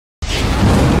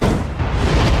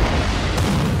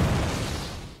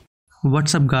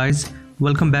What's up guys,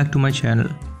 welcome back to my channel.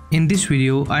 In this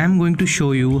video I am going to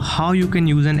show you how you can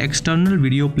use an external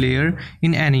video player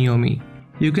in ANIYOMI.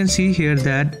 You can see here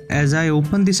that as I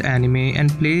open this anime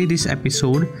and play this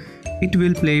episode, it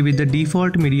will play with the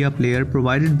default media player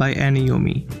provided by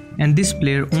ANIYOMI, and this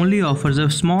player only offers a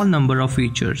small number of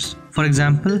features. For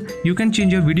example, you can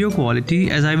change your video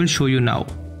quality as I will show you now.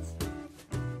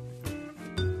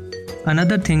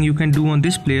 Another thing you can do on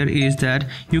this player is that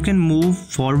you can move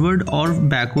forward or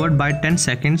backward by 10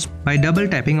 seconds by double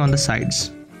tapping on the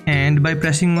sides. And by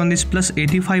pressing on this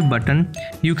 +85 button,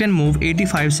 you can move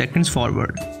 85 seconds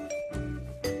forward.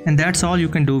 And that's all you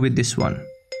can do with this one.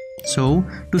 So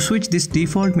to switch this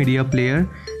default media player,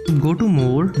 go to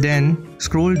more, then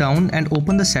scroll down and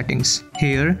open the settings.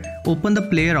 Here, open the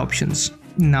player options.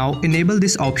 Now enable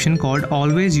this option called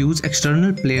always use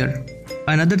external player.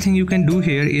 Another thing you can do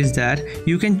here is that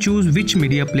you can choose which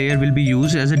media player will be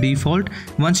used as a default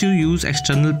once you use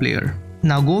external player.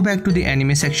 Now go back to the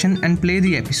anime section and play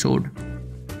the episode.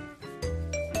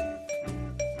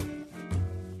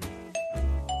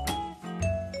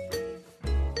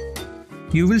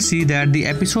 You will see that the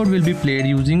episode will be played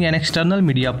using an external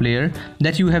media player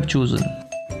that you have chosen.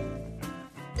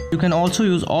 You can also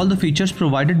use all the features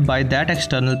provided by that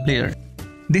external player.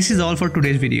 This is all for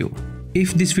today's video.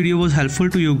 If this video was helpful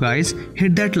to you guys,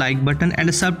 hit that like button and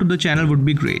a sub to the channel would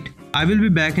be great. I will be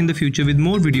back in the future with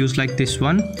more videos like this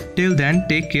one. Till then,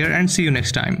 take care and see you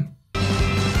next time.